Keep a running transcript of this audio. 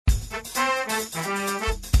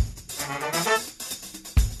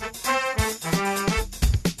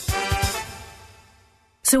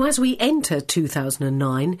So as we enter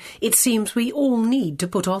 2009, it seems we all need to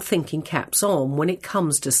put our thinking caps on when it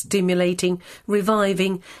comes to stimulating,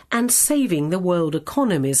 reviving and saving the world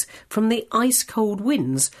economies from the ice-cold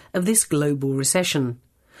winds of this global recession.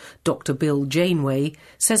 Dr. Bill Janeway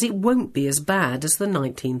says it won't be as bad as the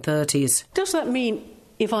 1930s. Does that mean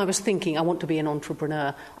if I was thinking I want to be an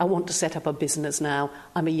entrepreneur, I want to set up a business now,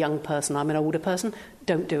 I'm a young person, I'm an older person,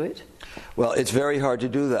 don't do it? Well, it's very hard to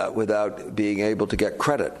do that without being able to get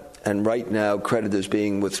credit. And right now, credit is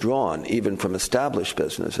being withdrawn, even from established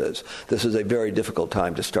businesses. This is a very difficult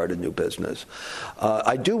time to start a new business.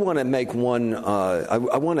 I do want to make I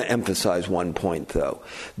want to emphasize one point, though.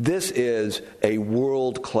 This is a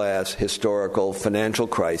world-class historical financial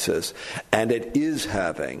crisis, and it is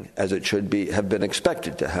having, as it should be, have been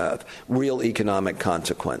expected to have, real economic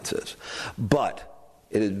consequences. But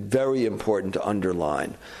it is very important to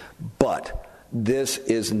underline, but this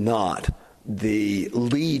is not the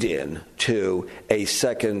lead-in to a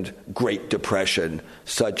second Great Depression,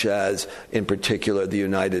 such as, in particular, the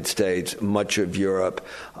United States, much of Europe,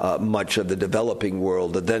 much of the developing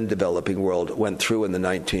world, the then developing world, went through in the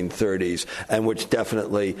 1930s, and which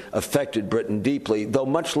definitely affected Britain deeply, though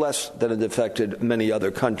much less than it affected many other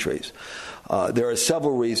countries. There are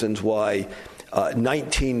several reasons why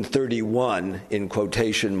 1931, in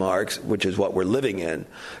quotation marks, which is what we're living in,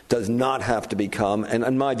 does not have to become, and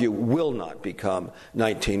in my view, will not become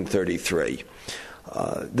 1933.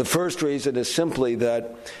 The first reason is simply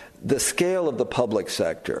that the scale of the public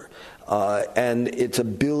sector and its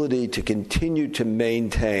ability to continue to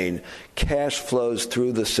maintain cash flows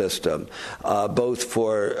through the system, both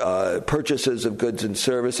for purchases of goods and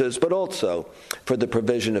services, but also for the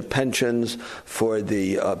provision of pensions, for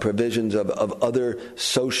the provisions of other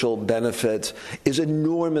social benefits, is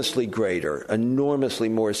enormously greater, enormously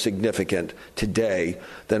more significant today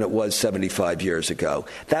than it was 75 years ago.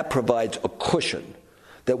 That provides a cushion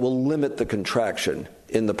that will limit the contraction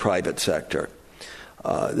in the private sector.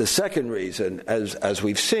 The second reason, as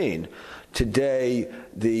we've seen, today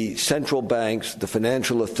the central banks, the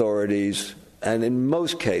financial authorities, and in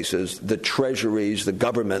most cases the treasuries, the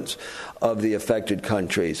governments of the affected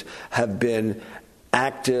countries have been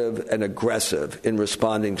active and aggressive in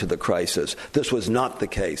responding to the crisis. This was not the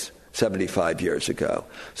case 75 years ago.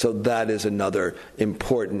 So that is another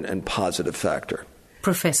important and positive factor.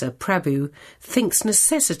 Professor Prabhu thinks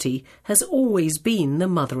necessity has always been the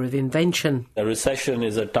mother of invention. A recession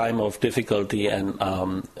is a time of difficulty, and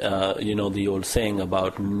the old saying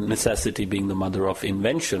about necessity being the mother of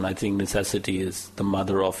invention. I think necessity is the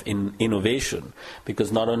mother of innovation,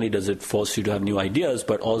 because not only does it force you to have new ideas,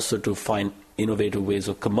 but also to find innovative ways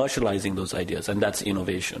of commercializing those ideas, and that's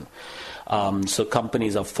innovation. So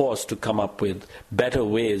companies are forced to come up with better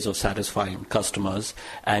ways of satisfying customers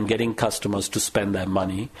and getting customers to spend their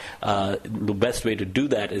money. The best way to do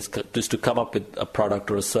that is to come up with a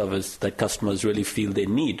product or a service that customers really feel they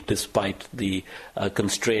need, despite the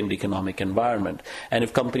constrained economic environment. And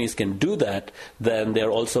if companies can do that, then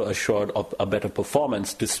they're also assured of a better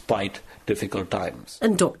performance despite difficult times.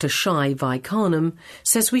 And Dr. Shai Vaikanam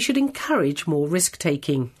says we should encourage more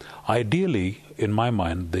risk-taking. Ideally, in my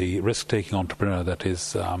mind, the risk-taking entrepreneur, that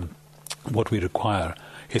is what we require,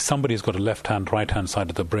 is somebody who's got a left-hand, right-hand side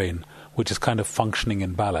of the brain, which is kind of functioning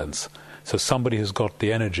in balance. So somebody who's got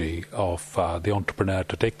the energy of the entrepreneur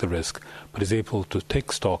to take the risk, but is able to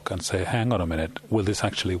take stock and say, hang on a minute, will this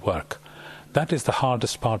actually work? That is the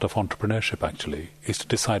hardest part of entrepreneurship, actually, is to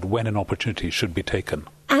decide when an opportunity should be taken.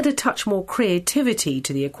 Add a touch more creativity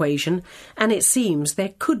to the equation, and it seems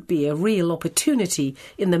there could be a real opportunity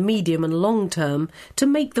in the medium and long term to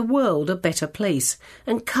make the world a better place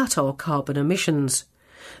and cut our carbon emissions.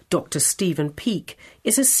 Dr. Stephen Peake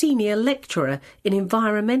is a senior lecturer in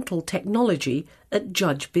environmental technology at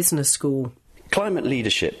Judge Business School. Climate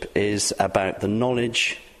leadership is about the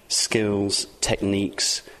knowledge, skills,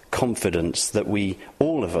 techniques, confidence that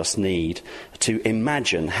all of us need to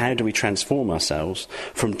imagine how do we transform ourselves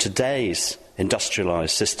from today's industrialised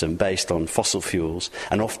system based on fossil fuels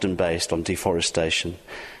and often based on deforestation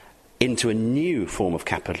into a new form of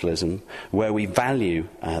capitalism where we value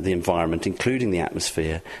the environment, including the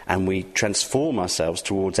atmosphere, and we transform ourselves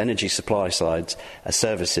towards energy supply side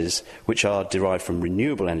services which are derived from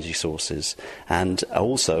renewable energy sources, and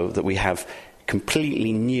also that we have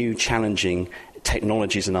completely new challenging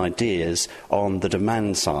technologies and ideas on the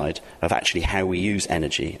demand side of actually how we use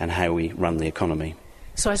energy and how we run the economy.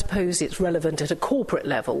 So I suppose it's relevant at a corporate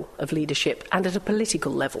level of leadership and at a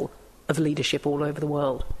political level. of leadership all over the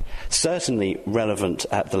world? Certainly relevant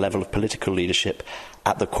at the level of political leadership,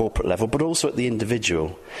 at the corporate level, but also at the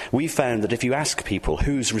individual. We found that if you ask people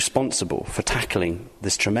who's responsible for tackling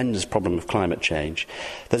this tremendous problem of climate change,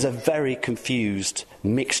 there's a very confused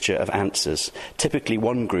mixture of answers. Typically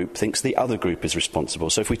one group thinks the other group is responsible.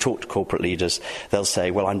 So if we talk to corporate leaders, they'll say,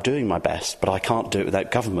 well, I'm doing my best, but I can't do it without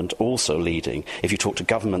government also leading. If you talk to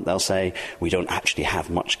government, they'll say, we don't actually have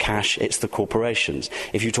much cash, it's the corporations.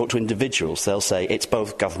 If you talk to individuals, they'll say, it's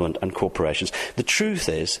both government and corporations. The truth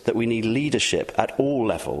is that we need leadership at all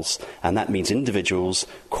levels, and that means individuals,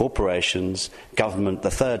 corporations, government, the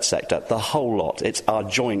third sector, the whole lot. It's our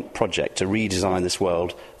joint project to redesign this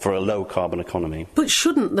world for a low-carbon economy. But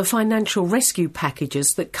shouldn't the financial rescue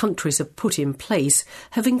packages that countries have put in place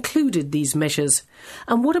have included these measures?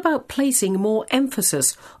 And what about placing more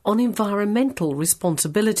emphasis on environmental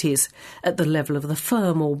responsibilities at the level of the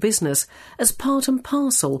firm or business as part and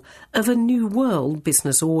parcel of a new world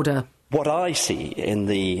business order? What I see in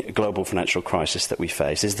the global financial crisis that we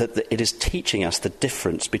face is that it is teaching us the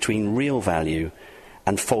difference between real value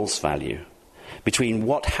and false value, between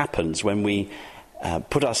what happens when we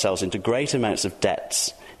put ourselves into great amounts of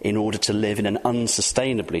debts in order to live in an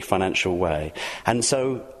unsustainably financial way. And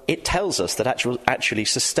so it tells us that actually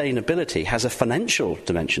sustainability has a financial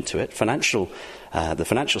dimension to it. The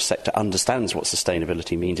financial sector understands what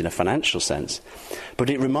sustainability means in a financial sense. But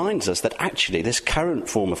it reminds us that actually this current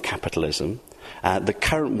form of capitalism, the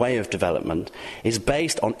current way of development, is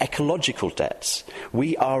based on ecological debts.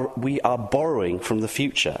 We are borrowing from the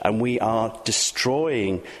future, and we are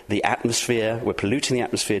destroying the atmosphere, we're polluting the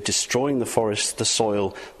atmosphere, destroying the forests, the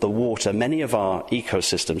soil, the water, many of our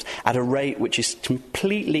ecosystems, at a rate which is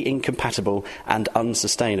completely incompatible and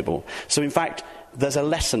unsustainable. So in fact, there's a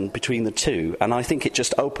lesson between the two, and I think it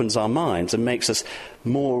just opens our minds and makes us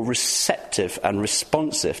more receptive and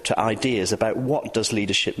responsive to ideas about what does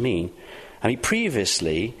leadership mean. I mean,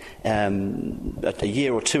 previously, a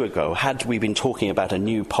year or two ago, had we been talking about a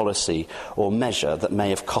new policy or measure that may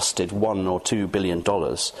have costed $1 or $2 billion,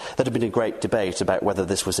 there'd have been a great debate about whether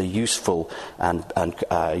this was a useful and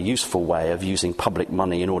useful way of using public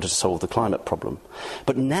money in order to solve the climate problem.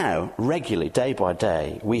 But now, regularly, day by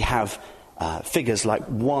day, we have figures like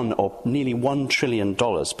nearly $1 trillion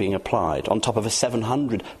being applied on top of a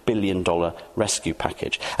 $700 billion rescue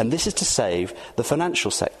package. And this is to save the financial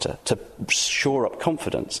sector, to shore up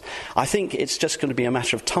confidence. I think it's just going to be a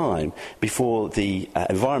matter of time before the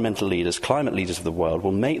environmental leaders, climate leaders of the world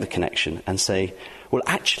will make the connection and say, well,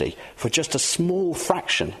 actually, for just a small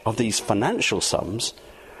fraction of these financial sums,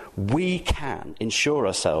 we can insure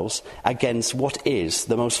ourselves against what is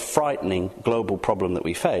the most frightening global problem that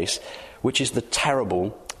we face, which is the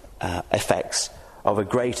terrible effects of a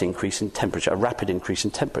great increase in temperature, a rapid increase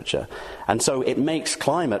in temperature. And so it makes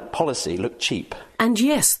climate policy look cheap. And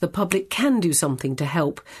yes, the public can do something to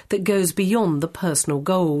help that goes beyond the personal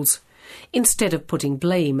goals. Instead of putting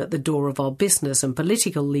blame at the door of our business and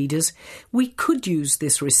political leaders, we could use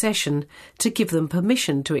this recession to give them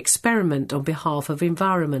permission to experiment on behalf of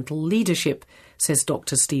environmental leadership, says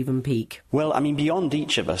Dr. Stephen Peake. Well, I mean, beyond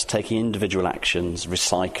each of us taking individual actions,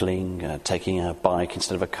 recycling, taking a bike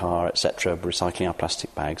instead of a car, etc., recycling our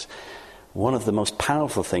plastic bags, one of the most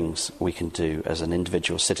powerful things we can do as an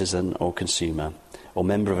individual citizen or consumer or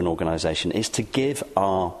member of an organisation is to give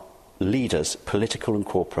our leaders, political and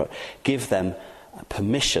corporate, give them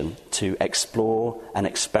permission to explore and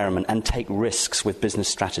experiment and take risks with business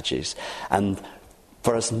strategies, and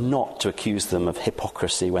for us not to accuse them of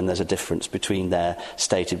hypocrisy when there's a difference between their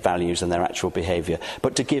stated values and their actual behaviour,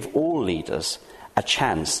 but to give all leaders a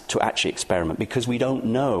chance to actually experiment, because we don't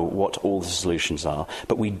know what all the solutions are,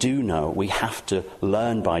 but we do know we have to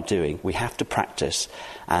learn by doing, we have to practice,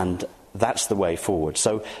 and that's the way forward.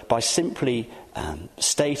 So by simply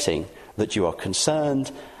stating that you are concerned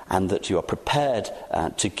and that you are prepared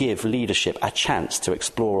to give leadership a chance to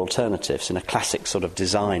explore alternatives in a classic sort of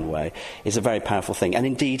design way is a very powerful thing. And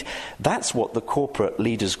indeed, that's what the Corporate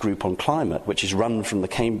Leaders Group on Climate, which is run from the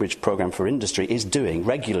Cambridge Programme for Industry, is doing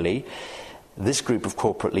regularly. This group of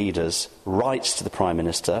corporate leaders writes to the Prime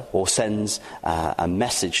Minister or sends a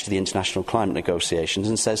message to the international climate negotiations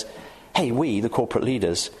and says, hey, we, the corporate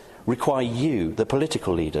leaders, require you, the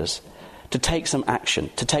political leaders, to take some action,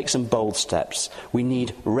 to take some bold steps. We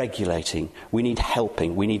need regulating, we need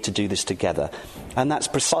helping, we need to do this together. And that's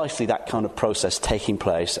precisely that kind of process taking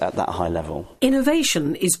place at that high level.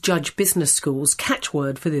 Innovation is Judge Business School's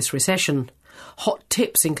catchword for this recession. Hot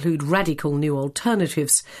tips include radical new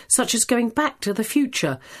alternatives, such as going back to the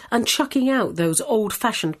future and chucking out those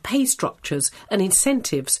old-fashioned pay structures and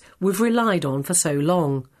incentives we've relied on for so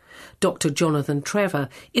long. Dr. Jonathan Trevor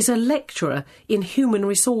is a lecturer in human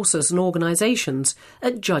resources and organisations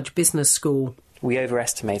at Judge Business School. We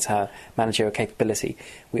overestimate our managerial capability.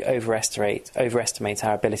 We overestimate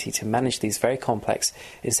our ability to manage these very complex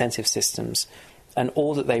incentive systems and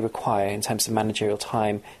all that they require in terms of managerial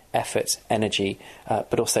time, effort, energy,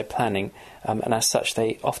 but also planning. And as such,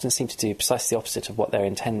 they often seem to do precisely the opposite of what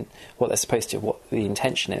they're supposed to, what the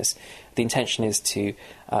intention is. The intention is to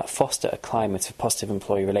foster a climate of positive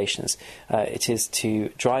employee relations. It is to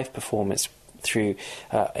drive performance through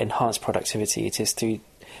enhanced productivity. It is to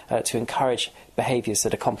encourage behaviours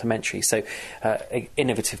that are complementary, so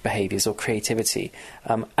innovative behaviours or creativity.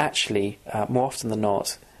 More often than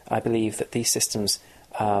not, I believe that these systems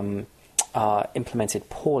are implemented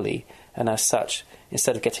poorly, and as such,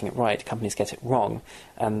 instead of getting it right, companies get it wrong.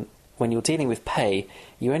 And when you're dealing with pay,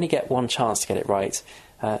 you only get one chance to get it right,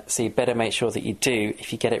 so you better make sure that you do.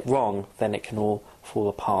 If you get it wrong, then it can all fall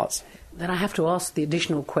apart. Then I have to ask the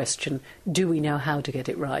additional question, do we know how to get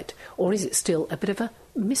it right? Or is it still a bit of a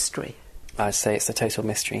mystery? I'd say it's a total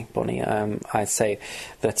mystery, Bonnie. I'd say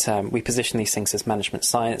that we position these things as management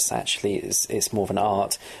science. Actually, it's more of an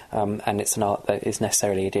art, and it's an art that is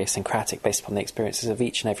necessarily idiosyncratic based upon the experiences of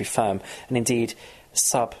each and every firm, and indeed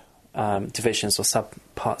divisions or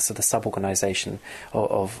sub-parts of the sub-organisation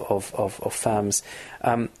of firms.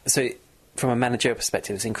 So from a managerial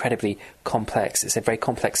perspective, it's incredibly complex. It's a very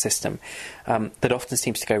complex system that often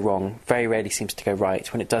seems to go wrong, very rarely seems to go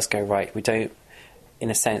right. When it does go right, we don't, in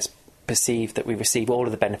a sense, perceive that we receive all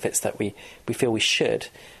of the benefits that we feel we should.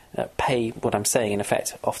 Pay, what I'm saying, in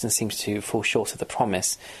effect, often seems to fall short of the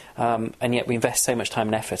promise. And yet we invest so much time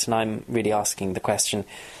and effort, and I'm really asking the question,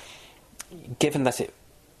 given that it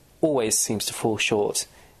always seems to fall short,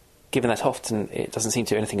 given that often it doesn't seem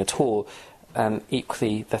to do anything at all, and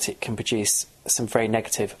equally that it can produce some very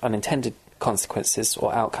negative unintended consequences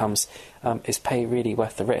or outcomes, is pay really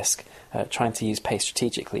worth the risk? Trying to use pay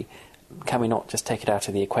strategically, can we not just take it out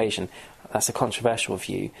of the equation? That's a controversial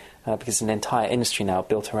view, because there's an entire industry now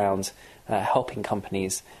built around helping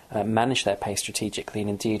companies manage their pay strategically, and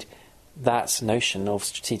indeed that notion of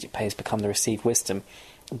strategic pay has become the received wisdom,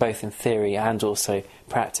 both in theory and also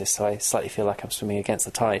practice, so I slightly feel like I'm swimming against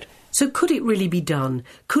the tide. So could it really be done?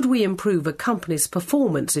 Could we improve a company's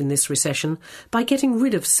performance in this recession by getting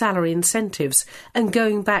rid of salary incentives and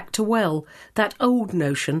going back to, well, that old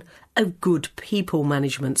notion of good people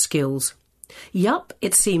management skills? Yup,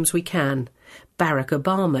 it seems we can. Barack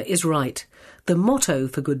Obama is right. The motto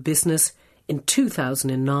for good business in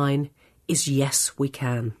 2009 is yes, we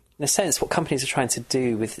can. In a sense, what companies are trying to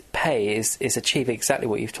do with pay is achieve exactly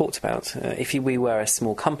what you've talked about. If we were a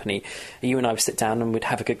small company, you and I would sit down and we'd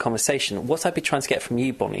have a good conversation. What I'd be trying to get from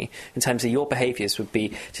you, Bonnie, in terms of your behaviours would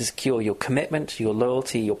be to secure your commitment, your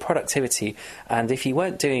loyalty, your productivity. And if you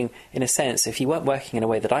weren't doing, in a sense, if you weren't working in a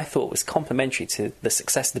way that I thought was complementary to the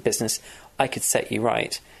success of the business, I could set you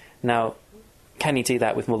right. Now, can you do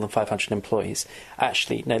that with more than 500 employees?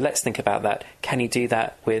 Actually, no, let's think about that. Can you do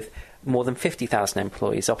that with more than 50,000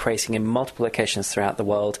 employees operating in multiple locations throughout the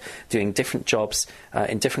world, doing different jobs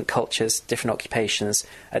in different cultures, different occupations,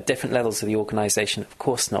 at different levels of the organisation? Of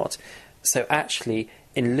course not. So actually,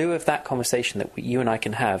 in lieu of that conversation that you and I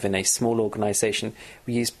can have in a small organisation,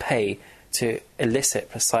 we use pay to elicit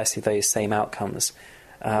precisely those same outcomes.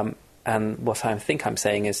 And what I think I'm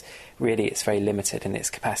saying is really it's very limited in its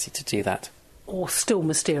capacity to do that. Or still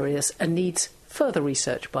mysterious and needs further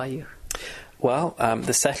research by you? Well,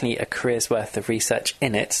 there's certainly a career's worth of research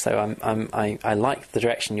in it, so I like the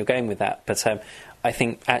direction you're going with that. But I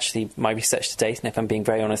think actually my research to date, and if I'm being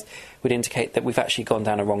very honest, would indicate that we've actually gone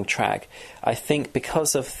down a wrong track. I think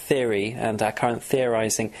because of theory and our current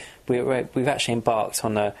theorising, we've actually embarked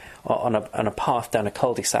on a path down a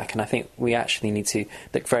cul-de-sac, and I think we actually need to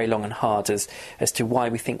look very long and hard as to why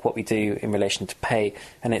we think what we do in relation to pay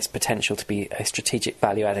and its potential to be a strategic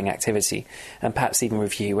value-adding activity, and perhaps even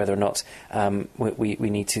review whether or not we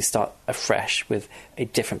need to start afresh with a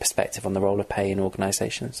different perspective on the role of pay in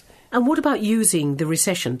organisations. And what about using the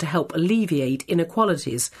recession to help alleviate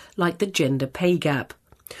inequalities like the gender pay gap?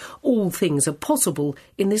 All things are possible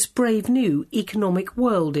in this brave new economic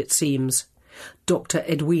world, it seems. Dr.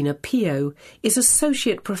 Edwina Pio is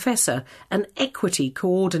Associate Professor and Equity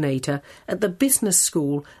Coordinator at the Business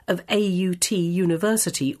School of AUT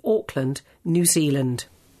University, Auckland, New Zealand.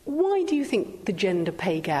 Why do you think the gender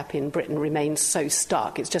pay gap in Britain remains so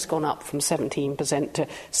stark? It's just gone up from 17% to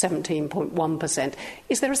 17.1%.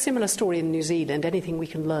 Is there a similar story in New Zealand? Anything we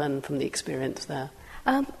can learn from the experience there?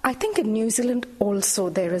 I think in New Zealand also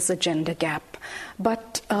there is a gender gap.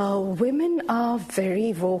 But women are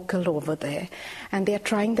very vocal over there, and they are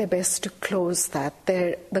trying their best to close that.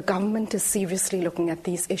 The government is seriously looking at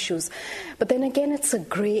these issues. But then again, it's a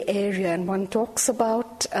grey area, and one talks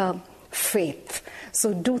about faith.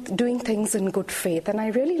 So doing things in good faith. And I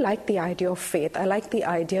really like the idea of faith. I like the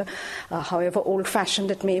idea, however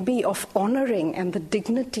old-fashioned it may be, of honouring and the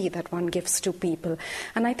dignity that one gives to people.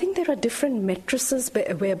 And I think there are different matrices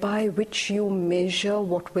whereby which you measure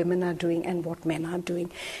what women are doing and what men are doing.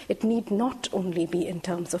 It need not only be in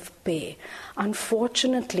terms of pay.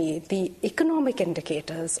 Unfortunately, the economic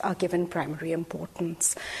indicators are given primary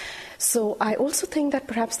importance. So I also think that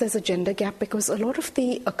perhaps there's a gender gap because a lot of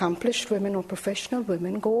the accomplished women or professional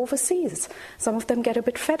women go overseas. Some of them get a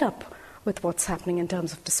bit fed up with what's happening in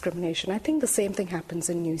terms of discrimination. I think the same thing happens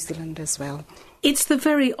in New Zealand as well. It's the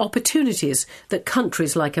very opportunities that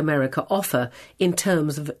countries like America offer in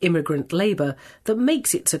terms of immigrant labour that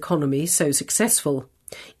makes its economy so successful.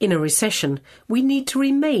 In a recession, we need to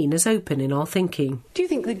remain as open in our thinking. Do you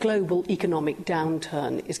think the global economic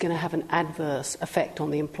downturn is going to have an adverse effect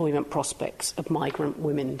on the employment prospects of migrant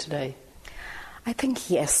women today? I think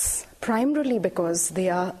yes, primarily because they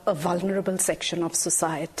are a vulnerable section of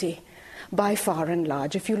society. By far and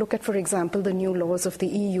large. If you look at, for example, the new laws of the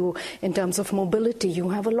EU in terms of mobility, you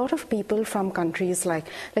have a lot of people from countries like,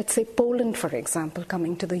 let's say, Poland, for example,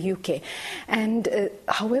 coming to the UK. And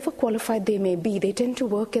however qualified they may be, they tend to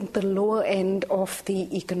work at the lower end of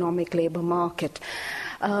the economic labour market.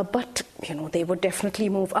 But, they would definitely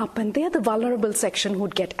move up, and they're the vulnerable section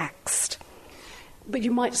who'd get axed. But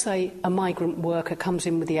you might say a migrant worker comes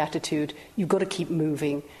in with the attitude, you've got to keep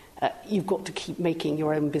moving. You've got to keep making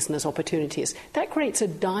your own business opportunities. That creates a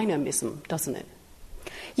dynamism, doesn't it?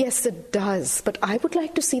 Yes, it does. But I would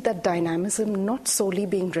like to see that dynamism not solely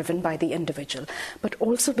being driven by the individual, but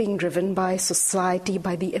also being driven by society,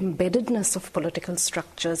 by the embeddedness of political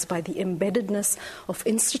structures, by the embeddedness of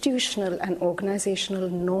institutional and organizational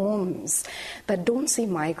norms that don't see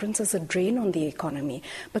migrants as a drain on the economy,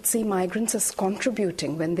 but see migrants as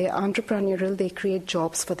contributing. When they're entrepreneurial, they create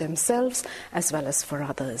jobs for themselves as well as for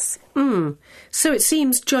others. So it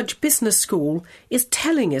seems Judge Business School is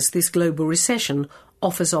telling us this global recession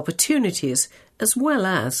offers opportunities as well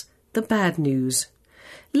as the bad news.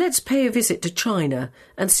 Let's pay a visit to China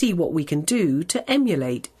and see what we can do to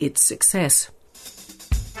emulate its success.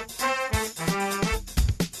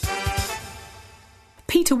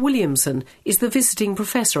 Peter Williamson is the visiting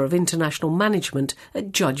professor of international management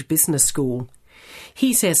at Judge Business School.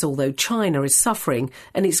 He says although China is suffering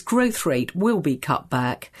and its growth rate will be cut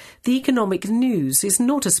back, the economic news is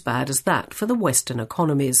not as bad as that for the Western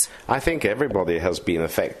economies. I think everybody has been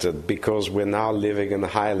affected because we're now living in a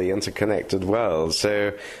highly interconnected world.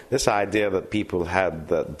 So this idea that people had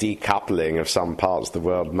that decoupling of some parts of the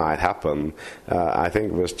world might happen, I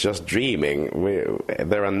think was just dreaming.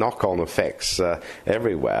 There are knock-on effects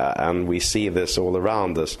everywhere, and we see this all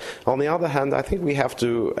around us. On the other hand, I think we have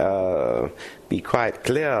to be quite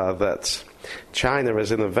clear that China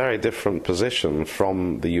is in a very different position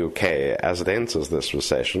from the UK as it enters this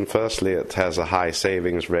recession. Firstly, it has a high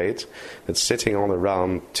savings rate. It's sitting on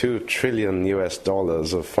around $2 trillion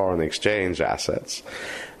of foreign exchange assets.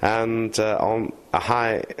 And on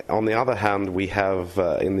the other hand, we have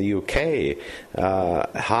in the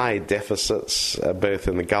UK high deficits, both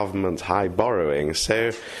in the government, high borrowing.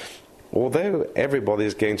 So although everybody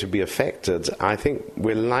is going to be affected, I think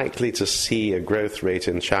we're likely to see a growth rate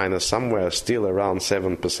in China somewhere still around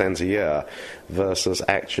 7% a year versus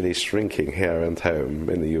actually shrinking here and home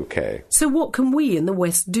in the UK. So what can we in the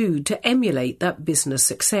West do to emulate that business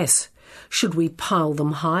success? Should we pile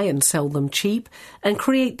them high and sell them cheap and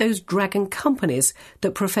create those dragon companies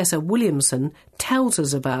that Professor Williamson tells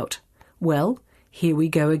us about? Well, here we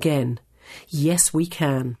go again. Yes, we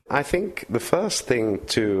can. I think the first thing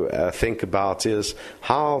to think about is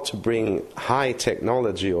how to bring high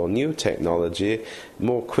technology or new technology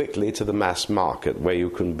more quickly to the mass market where you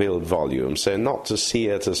can build volume. So not to see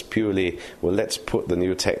it as purely, well, let's put the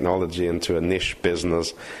new technology into a niche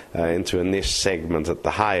business, into a niche segment at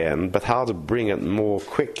the high end, but how to bring it more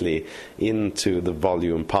quickly into the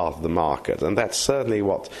volume part of the market. And that's certainly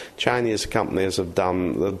what Chinese companies have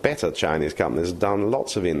done, the better Chinese companies have done,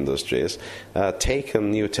 lots of industries,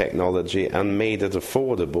 taken new technology and made it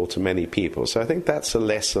affordable to many people. So I think that's a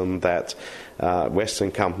lesson that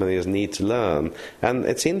Western companies need to learn. And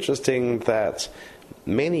it's interesting that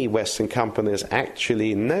many Western companies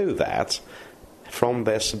actually know that from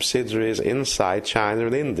their subsidiaries inside China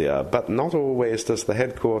and India, but not always does the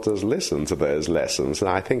headquarters listen to those lessons.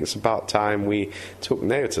 And I think it's about time we took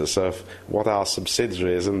notice of what our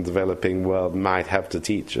subsidiaries in the developing world might have to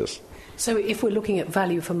teach us. So if we're looking at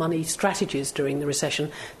value for money strategies during the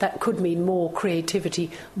recession, that could mean more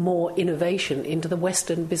creativity, more innovation into the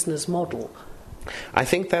Western business model. I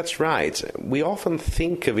think that's right. We often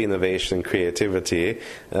think of innovation and creativity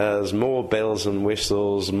as more bells and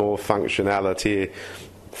whistles, more functionality,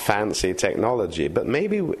 fancy technology. But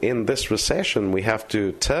maybe in this recession we have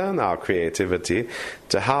to turn our creativity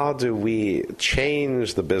to how do we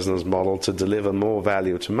change the business model to deliver more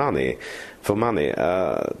value to money,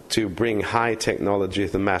 to bring high technology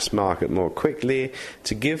to the mass market more quickly,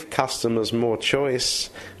 to give customers more choice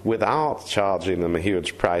without charging them a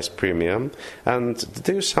huge price premium, and to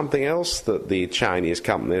do something else that the Chinese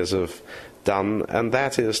companies have done, and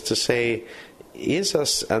that is to say, is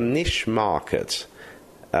a niche market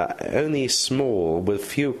only small with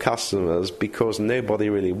few customers because nobody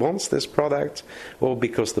really wants this product, or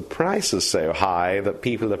because the price is so high that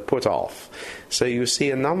people are put off. So you see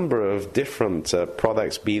a number of different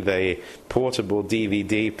products, be they portable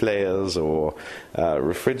DVD players or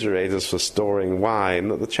refrigerators for storing wine,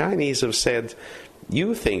 that the Chinese have said,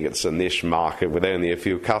 you think it's a niche market with only a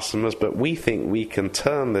few customers, but we think we can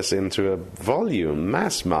turn this into a volume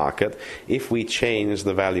mass market if we change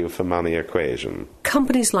the value for money equation.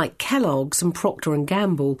 Companies like Kellogg's and Procter &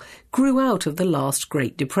 Gamble grew out of the last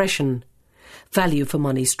Great Depression. Value for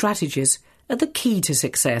money strategies are the key to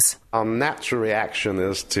success. Our natural reaction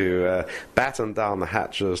is to batten down the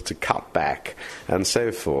hatches, to cut back, and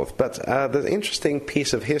so forth. But there's an interesting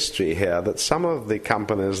piece of history here that some of the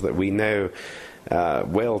companies that we know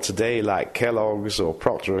well today, like Kellogg's or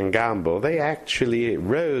Procter & Gamble, they actually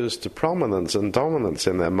rose to prominence and dominance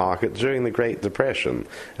in their market during the Great Depression.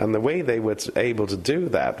 And the way they were able to do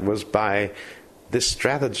that was by this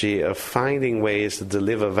strategy of finding ways to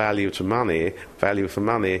deliver value for money,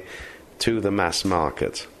 to the mass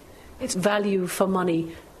market. It's value for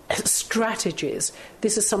money strategies.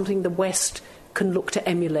 This is something the West can look to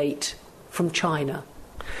emulate from China.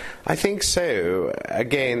 I think so.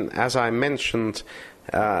 Again, as I mentioned,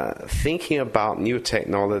 thinking about new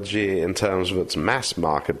technology in terms of its mass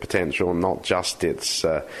market potential, not just its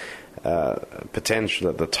potential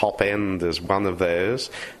at the top end, is one of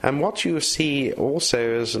those. And what you see also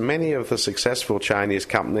is many of the successful Chinese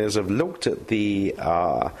companies have looked at the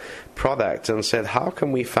product and said, how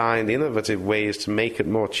can we find innovative ways to make it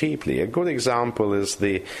more cheaply? A good example is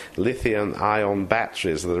the lithium-ion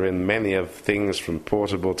batteries that are in many of things from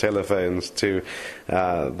portable telephones to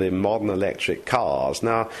the modern electric cars.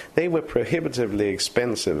 Now, they were prohibitively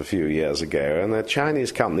expensive a few years ago, and a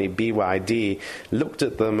Chinese company, BYD, looked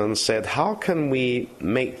at them and said, how can we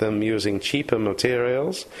make them using cheaper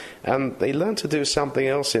materials? And they learned to do something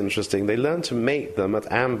else interesting. They learned to make them at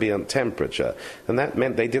ambient temperature, and that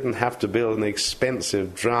meant they didn't have to build an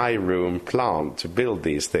expensive dry room plant to build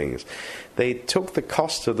these things. They took the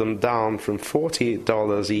cost of them down from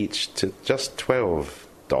 $40 each to just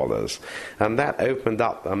 $12. And that opened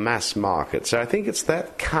up a mass market. So I think it's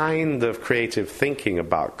that kind of creative thinking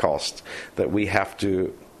about cost that we have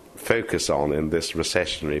to focus on in this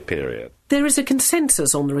recessionary period. There is a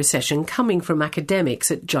consensus on the recession coming from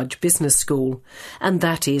academics at Judge Business School, and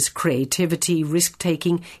that is creativity,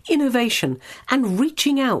 risk-taking, innovation, and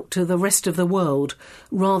reaching out to the rest of the world,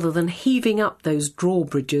 rather than heaving up those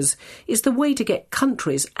drawbridges, is the way to get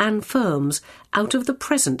countries and firms out of the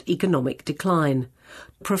present economic decline.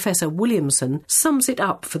 Professor Williamson sums it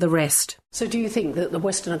up for the rest. So do you think that the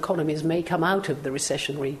Western economies may come out of the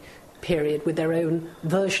recessionary period with their own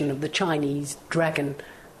version of the Chinese dragon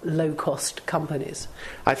low-cost companies?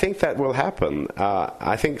 I think that will happen.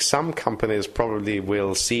 I think some companies probably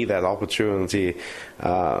will see that opportunity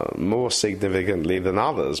more significantly than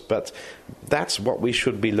others, but that's what we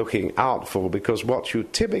should be looking out for, because what you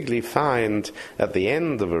typically find at the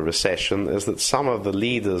end of a recession is that some of the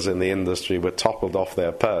leaders in the industry were toppled off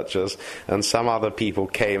their perches and some other people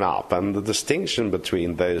came up, and the distinction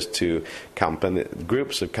between those two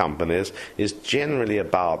groups of companies is generally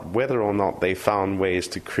about whether or not they found ways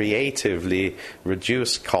to creatively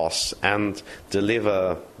reduce costs and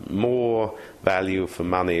deliver more value for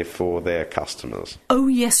money for their customers. Oh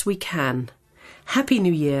yes, we can. Happy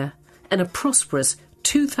New Year and a prosperous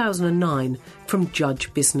 2009 from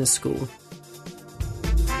Judge Business School.